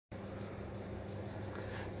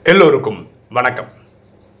எல்லோருக்கும் வணக்கம்.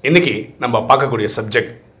 இன்னைக்கு நம்ம பார்க்கக்கூடிய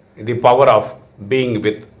subject the power of being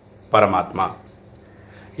with பரமாத்மா.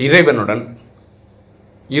 இறைவனுடன்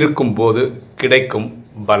இருக்கும்போது கிடைக்கும்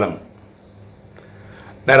பலம்.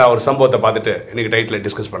 நேராக ஒரு சம்பவத்தை பார்த்துட்டு இன்னைக்கு டைட்டில்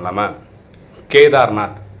டிஸ்கஸ் பண்ணலாமா?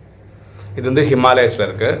 கேதார்நாத் இது வந்து ஹிமாலயஸில்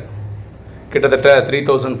இருக்குது. கிட்டத்தட்ட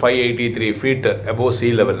 3583 ஃபீட் அபோவ்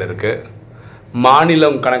சீ லெவலில் இருக்குது.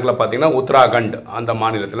 மாநிலம் கணக்கில் பார்த்தீங்கன்னா உத்தராகண்ட் அந்த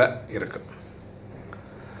மாநிலத்தில் இருக்குது.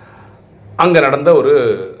 அங்கே நடந்த ஒரு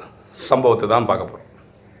சம்பவத்தை தான் பார்க்க போகிறோம்.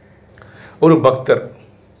 ஒரு பக்தர்,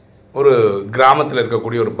 ஒரு கிராமத்தில்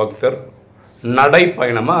இருக்கக்கூடிய ஒரு பக்தர்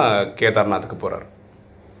நடைப்பயணமாக கேதார்நாத்துக்கு போகிறார்.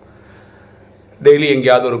 டெய்லி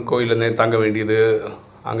எங்கேயாவது ஒரு கோயிலேருந்து தங்க வேண்டியது,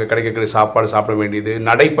 அங்கே கிடைக்கக்கூடிய சாப்பாடு சாப்பிட வேண்டியது,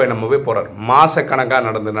 நடைப்பயணமாகவே போகிறார். மாதக்கணக்காக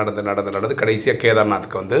நடந்து கடைசியாக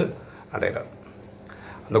கேதார்நாத்துக்கு வந்து அடைகிறார்.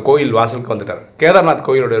 அந்த கோயில் வாசலுக்கு வந்துட்டார். கேதார்நாத்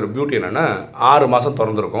கோயிலோட ஒரு பியூட்டி என்னென்னா 6 மாதம்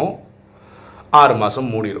திறந்துருக்கும், 6 மாதம்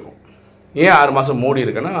மூடி இருக்கும். ஏன் 6 மாதம் மூடி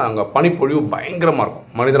இருக்குன்னா அங்கே பனிப்பொழிவு பயங்கரமாக இருக்கும்.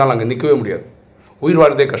 மனிதனால் அங்கே நிற்கவே முடியாது, உயிர்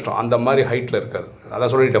வாழ்றதே கஷ்டம். அந்த மாதிரி ஹைட்டில் இருக்காது.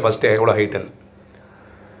 அதான் சொல்லிட்டேன் ஃபஸ்ட்டே எவ்வளோ ஹைட்டுன்னு.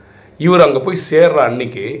 இவர் அங்கே போய் சேர்ற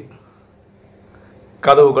அன்னைக்கு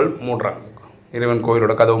கதவுகள் மூடுறாங்க. இறைவன்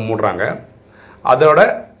கோயிலோட கதவு மூடுறாங்க. அதோட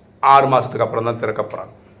 6 மாதத்துக்கு அப்புறம் தான் திறக்க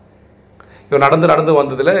போகிறாங்க. இவர் நடந்து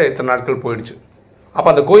வந்ததில் இத்தனை நாட்கள் போயிடுச்சு. அப்போ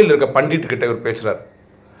அந்த கோயில் இருக்க பண்டிட்டுக்கிட்ட இவர் பேசுகிறார்.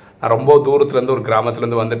 நான் ரொம்ப தூரத்துலேருந்து ஒரு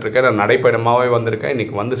கிராமத்துலேருந்து வந்துட்டுருக்கேன், நான் நடைப்பயணமாகவே வந்திருக்கேன்,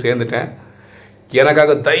 இன்றைக்கி வந்து சேர்ந்துட்டேன்.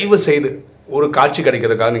 எனக்காக தயவு செய்து ஒரு காட்சி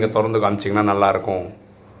கிடைக்கிறதுக்காக நீங்கள் திறந்து காமிச்சிங்கன்னா நல்லாயிருக்கும்.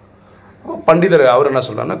 பண்டிதர் அவர் என்ன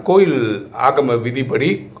சொல்கிறாருன்னா, கோயில் ஆகம விதிப்படி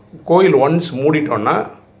கோயில் ஒன்ஸ் மூடிட்டோன்னா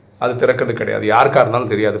அது திறக்கிறது கிடையாது. யாருக்காக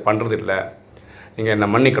இருந்தாலும் தெரியாது, பண்ணுறது இல்லை. நீங்கள் என்னை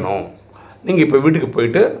மன்னிக்கணும். நீங்கள் இப்போ வீட்டுக்கு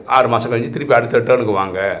போயிட்டு 6 மாதம் கழிஞ்சு திருப்பி அடுத்த டேர்னுக்கு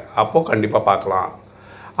வாங்க, அப்போது கண்டிப்பாக பார்க்கலாம்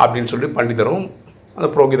அப்படின்னு சொல்லி பண்டிதரும் அந்த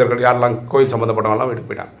புரோகிதர்கள் யாரெல்லாம் கோயில் சம்மந்தப்பட்டவங்களாம்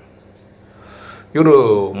வீட்டுக்கு போயிட்டாங்க. இவர்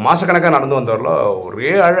மாதக்கணக்காக நடந்து வந்தவரில் ஒரே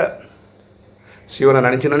சிவனை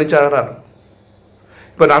நினச்சி அழறார்.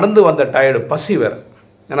 இப்போ நடந்து வந்த டயர்டு, பசி வேறு.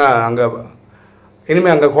 ஏன்னா அங்கே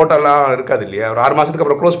இனிமேல் அங்கே ஹோட்டல்லாம் இருக்காது இல்லையா. ஒரு 6 மாதத்துக்கு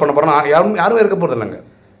அப்புறம் க்ளோஸ் பண்ண போகிறோன்னா யாரும் இருக்க போகிறது இல்லைங்க.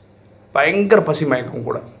 பயங்கர பசி மயக்கம்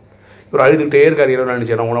கூட. இவர் அழுதுகிட்டே இருக்கார். இரவு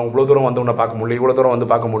நினச்சேன் இவ்வளோ தூரம் வந்து உன்னை பார்க்க முடியல, இவ்வளோ தூரம்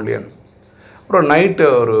வந்து பார்க்க முடியலையான்னு. அப்புறம் நைட்டு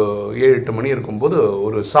ஒரு 7-8 மணி இருக்கும்போது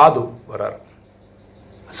ஒரு சாது வரார்.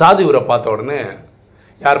 சாது இவரை பார்த்த உடனே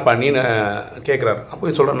யார்ப்பா நீன்னு கேட்குறாரு.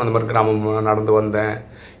 அப்போ சொல்கிறேன், நான் அந்த மாதிரி கிராமம் நடந்து வந்தேன்,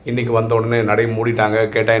 இன்றைக்கி வந்த உடனே நடை மூடிட்டாங்க,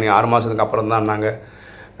 கேட்டேன் நீ 6 மாதத்துக்கு அப்புறம் தான் நாங்கள்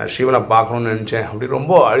நான் சிவனை பார்க்கணுன்னு நினச்சேன் அப்படி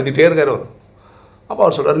ரொம்ப அழுதுகிட்டே இருக்கார் அவர். அப்போ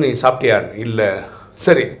அவர் சொல்கிறார், நீ சாப்பிட்டியா? இல்லை.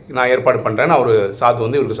 சரி, நான் ஏற்பாடு பண்ணுறேன்னு அவர் சாது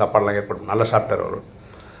வந்து இவருக்கு சாப்பாடெலாம் ஏற்பாடு நல்லா சாப்பிட்டார் அவர்.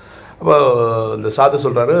 அப்போ இந்த சாது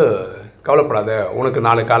சொல்கிறாரு, கவலைப்படாத, உனக்கு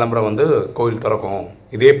நாளை காலம்புரை வந்து கோயில் திறக்கும்,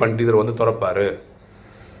 இதே பண்டிதர் வந்து திறப்பார்,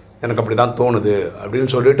 எனக்கு அப்படி தான் தோணுது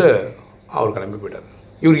அப்படின்னு சொல்லிவிட்டு அவர் கிளம்பி போயிட்டார்.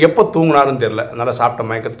 இவர் எப்போ தூங்கினாருன்னு தெரில, நல்லா சாப்பிட்ட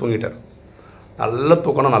மயக்கத்தை தூங்கிட்டார். நல்ல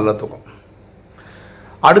தூக்கம்.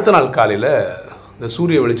 அடுத்த நாள் காலையில் இந்த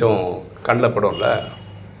சூரிய வெளிச்சம் கண்ணில் படும்ல,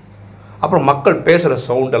 அப்புறம் மக்கள் பேசுகிற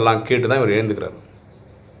சவுண்டெல்லாம் கேட்டு தான் இவர் எழுந்துக்கிறார்.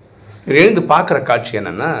 இவர் எழுந்து பார்க்குற காட்சி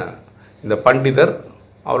என்னென்னா, இந்த பண்டிதர்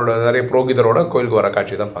அவரோட நிறைய புரோகிதரோட கோயிலுக்கு வர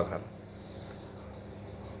காட்சி தான் பார்க்குறாரு.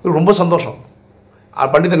 இவர் ரொம்ப சந்தோஷம்.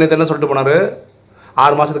 பண்டிதர் நேற்று என்ன சொல்லிட்டு போனார்,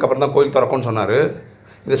 6 மாதத்துக்கு அப்புறம் தான் கோயில் திறக்கும்னு சொன்னார்.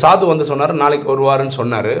 இந்த சாது வந்து சொன்னார் நாளைக்கு வருவாருன்னு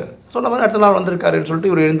சொன்னார். சொன்ன மாதிரி அடுத்த நாள் வந்திருக்காருன்னு சொல்லிட்டு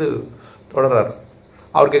இவர் எழுந்து தொடர்றாரு.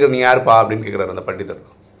 அவர் கேட்குற, நீ யாருப்பா அப்படின்னு கேட்குறாரு அந்த பண்டிதர்.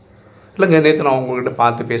 இல்லைங்க, நேற்று நான் உங்கள்கிட்ட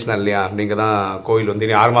பார்த்து பேசினேன் இல்லையா, நீங்கள் தான் கோயில் வந்து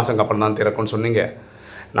நீ 6 மாதத்துக்கு அப்புறம் தான் திறக்கும்னு சொன்னீங்க,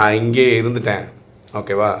 நான் இங்கே இருந்துட்டேன்,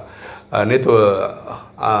 ஓகேவா, நேற்று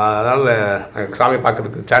அதனால் சாமியை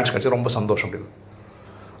பார்க்கறதுக்கு சான்ஸ் கிடச்சி ரொம்ப சந்தோஷம் அப்படின்னு.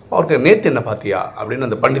 அவருக்கு நேற்று என்ன பார்த்தியா அப்படின்னு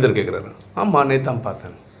அந்த பண்டிதர் கேட்குறாரு. ஆமாம், நேற்று தான்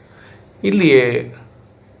பார்த்தேன். இல்லையே,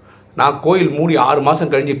 நான் கோயில் மூடி 6 மாதம்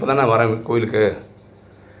கழிஞ்சு இப்போ தான் நான் வரேன் கோயிலுக்கு,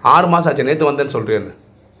 6 மாதம் ஆச்சு, நேற்று வந்தேன்னு சொல்கிறேன்னு.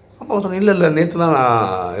 அப்போ சொன்னேன், இல்லை நேற்று தான்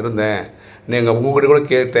நான் இருந்தேன், நீங்கள் உங்கள்கிட்ட கூட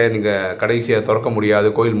கேட்டேன், நீங்கள் கடைசியாக திறக்க முடியாது,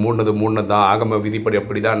 கோயில் மூடினது தான், ஆகம விதிப்படி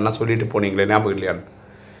அப்படி தான் சொல்லிட்டு போனீங்களே, ஞாபகம் இல்லையான்னு.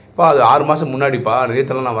 இப்போ அது 6 மாதம் முன்னாடிப்பா,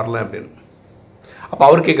 நேற்றுலாம் நான் வரல அப்படின்னு. அப்போ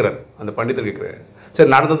அவர் கேட்குறாரு, அந்த பண்டிதர் கேட்குறாரு, சரி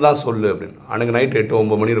நடந்தது தான் சொல்லு அப்படின்னு. அன்றைக்கு நைட்டு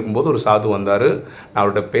 8-9 மணி இருக்கும்போது ஒரு சாது வந்தார், நான்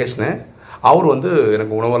அவர்கிட்ட பேசினேன், அவர் வந்து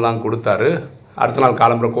எனக்கு உணவெல்லாம் கொடுத்தாரு, அடுத்த நாள்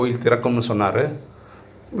காலம்புற கோயில் திறக்கும்னு சொன்னார்,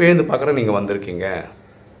 வேந்து பார்க்குற நீங்கள் வந்திருக்கீங்க.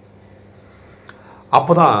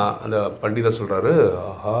 அப்போ தான் அந்த பண்டிதர் சொல்கிறாரு,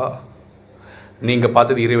 ஆஹா, நீங்கள்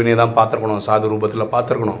பார்த்தது இறைவனே தான் பார்த்துருக்கணும், சாது ரூபத்தில்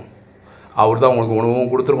பார்த்துருக்கணும், அவர் தான் உங்களுக்கு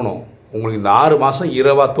உணவும் கொடுத்துருக்கணும், உங்களுக்கு இந்த 6 மாதம்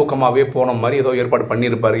இரவா தூக்கமாகவே போன மாதிரி ஏதோ ஏற்பாடு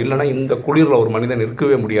பண்ணியிருப்பார், இல்லைனா இந்த குளிரில் ஒரு மனிதன்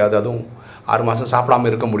இருக்கவே முடியாது, அதுவும் 6 மாதம்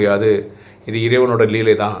சாப்பிடாமல் இருக்க முடியாது, இது இறைவனோட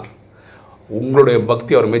லீலை தான், உங்களுடைய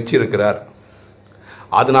பக்தி அவர் மெச்சி இருக்கிறார்,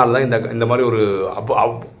 அதனால தான் இந்த மாதிரி ஒரு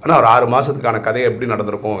ஆனால் ஒரு 6 மாதத்துக்கான கதையை எப்படி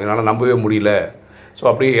நடந்திருக்கும் என்னால் நம்பவே முடியல, ஸோ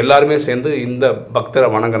அப்படி எல்லாருமே சேர்ந்து இந்த பக்தரை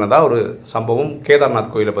வணங்கினதா ஒரு சம்பவம்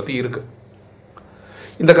கேதார்நாத் கோயிலை பற்றி இருக்குது.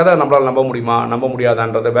 இந்த கதை நம்மளால் நம்ப முடியுமா நம்ப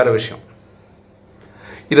முடியாதான்றது வேறு விஷயம்.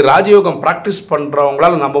 இது ராஜயோகம் ப்ராக்டிஸ்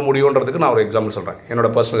பண்ணுறவங்களால நம்ப முடியுன்றதுக்கு நான் ஒரு எக்ஸாம்பிள் சொல்கிறேன், என்னோட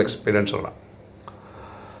பர்சனல் எக்ஸ்பீரியன்ஸ் சொல்கிறேன்.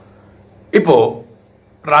 இப்போது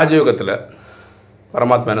ராஜயோகத்தில்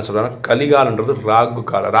பரமாத்மா என்ன சொல்கிறாங்க, கலிகாலன்றது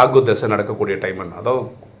ராகு தசை நடக்கக்கூடிய டைம். அதாவது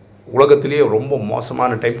உலகத்திலேயே ரொம்ப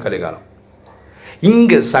மோசமான டைம் கலிகாலம்.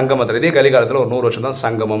 இங்கே சங்கமத்தில் இதே கலிகாலத்தில் ஒரு 100 வருஷம் தான்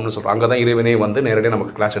சங்கமம்னு சொல்கிறோம். அங்கே தான் இறைவனே வந்து நேரடியாக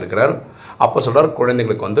நமக்கு கிளாஸ் எடுக்கிறார். அப்போ சொல்கிறார்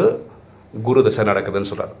குழந்தைங்களுக்கு வந்து குரு தசை நடக்குதுன்னு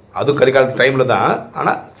சொல்கிறார். அதுவும் கலிகாலத்து டைமில் தான்,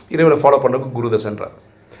 ஆனால் இறைவனை ஃபாலோ பண்ணுறதுக்கு குரு தசைன்றார்.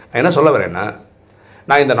 நான் என்ன சொல்ல வரேன்னா,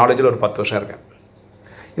 நான் இந்த நாலேஜில் ஒரு 10 வருஷம் இருக்கேன்.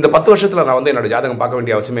 இந்த 10 வருஷத்தில் நான் வந்து என்னோடய ஜாதகம் பார்க்க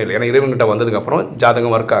வேண்டிய அவசியமே இல்லை. ஏன்னா இறைவன்கிட்ட வந்ததுக்கப்புறம்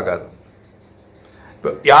ஜாதகம் ஒர்க் ஆகாது.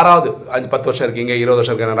 இப்போ யாராவது 10 வருஷம் இருக்கீங்க, 20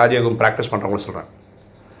 வருஷம் இருக்கீங்க, ராஜயோகம் ப்ராக்டிஸ் பண்ணுறவங்களும் சொல்கிறேன்,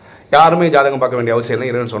 யாருமே ஜாதகம் பார்க்க வேண்டிய அவசியம் இல்லை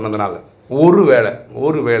இறைவன் சொன்னதுனால.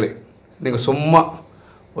 ஒரு வேளை நீங்கள் சும்மா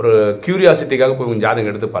ஒரு க்யூரியாசிட்டிக்காக போய் உங்கள்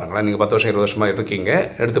ஜாதகம் எடுத்து பாருங்களேன். நீங்கள் 10 வருஷம் 20 வருஷமாக இருக்கீங்க,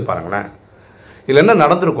 எடுத்து பாருங்களேன். இதில் என்ன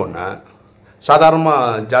நடந்திருக்கும்னா,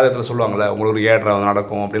 சாதாரணமாக ஜாதகத்தில் சொல்லுவாங்கள்ல, உங்களுக்கு ஒரு ஏழரை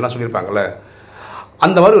நடக்கும் அப்படின்லாம் சொல்லியிருப்பாங்கள்ல,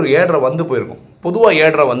 அந்த மாதிரி ஒரு ஏழரை வந்து போயிருக்கும். பொதுவாக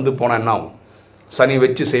ஏழரை வந்து போனால் என்ன ஆகும், சனி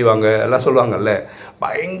வச்சு செய்வாங்க எல்லாம் சொல்லுவாங்கல்ல,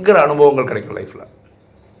 பயங்கர அனுபவங்கள் கிடைக்கும் லைஃப்பில்.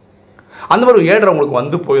 அந்த மாதிரி ஒரு ஏழரை உங்களுக்கு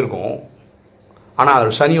வந்து போயிருக்கும்.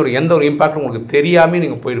 ஆனால் சனியோட எந்த ஒரு இம்பேக்டும் உங்களுக்கு தெரியாமல்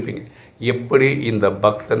நீங்கள் போயிருப்பீங்க. எப்படி இந்த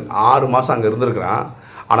பக்தன் 6 மாதம் அங்கே இருந்திருக்கிறான்,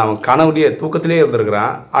 ஆனால் அவன் கனவுலேயே தூக்கத்திலே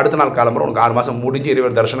இருந்திருக்கிறான். அடுத்த நாள் காலம்புற உனக்கு 6 மாதம் முடிஞ்சு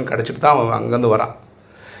இறைவன் தரிசனம் கிடச்சிட்டு தான் அவன் அங்கேருந்து வரான்.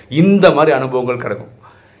 இந்த மாதிரி அனுபவங்கள் கிடைக்கும்.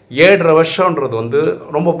 7.5 வருஷன்றது வந்து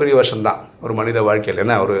ரொம்ப பெரிய வருஷம்தான் ஒரு மனித வாழ்க்கையில்.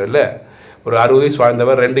 என்ன ஒரு இல்லை, ஒரு 60 வயசு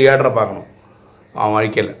வாழ்ந்தவர் 2 ஏழரை பார்க்கணும் அவன்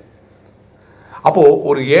வாழ்க்கையில். அப்போது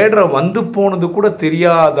ஒரு ஏழரை வந்து போனது கூட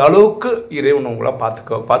தெரியாத அளவுக்கு இறைவன் உங்களை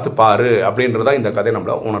பார்த்துப்பாரு அப்படின்றதான் இந்த கதை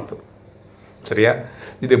நம்மளை உணர்த்துது. சரியா?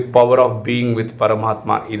 இது பவர் ஆஃப் பீயிங் வித்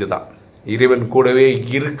பரமாத்மா. இதுதான் இறைவன் கூடவே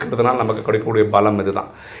இருக்கிறதுனால நமக்கு கிடைக்கக்கூடிய பலம். இதுதான்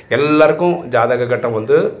எல்லாருக்கும் ஜாதக கட்டம்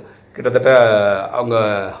வந்து கிட்டத்தட்ட அவங்க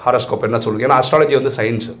ஹாரோஸ்கோப் என்ன சொல்லுங்க. ஏன்னா அஸ்ட்ராலஜி வந்து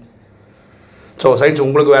சயின்ஸு. ஸோ சயின்ஸ்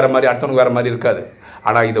உங்களுக்கு வேறு மாதிரி, அடுத்தவங்களுக்கு வேறு மாதிரி இருக்காது.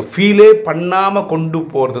 ஆனால் இதை ஃபீலே பண்ணாமல் கொண்டு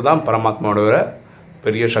போகிறது தான் பரமாத்மாவோட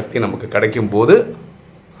பெரிய சக்தி. நமக்கு கிடைக்கும் போது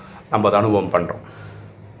நம்ம அதை அனுபவம் பண்ணுறோம்.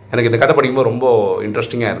 எனக்கு இந்த கதை படிக்கும்போது ரொம்ப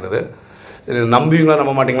இன்ட்ரெஸ்டிங்காக இருந்தது. நம்புவீங்களா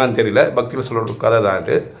நம்ப மாட்டீங்களான்னு தெரியல, பக்தியில் சொல்கிற கதை தான்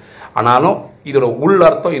இது. ஆனாலும் இதோட உள்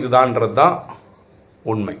அர்த்தம் இதுதான்ன்றது தான்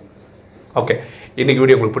உண்மை. ஓகே, இன்றைக்கி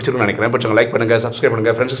வீடியோ உங்களுக்கு பிடிச்சிருக்குன்னு நினைக்கிறேன். பிடிச்சவங்க லைக் பண்ணுங்கள், சப்ஸ்கிரைப்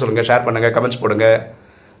பண்ணுங்கள், ஃப்ரெண்ட்ஸுக்கு சொல்லுங்கள், ஷேர் பண்ணுங்கள், கமெண்ட்ஸ் போடுங்க.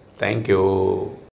 தேங்க்யூ.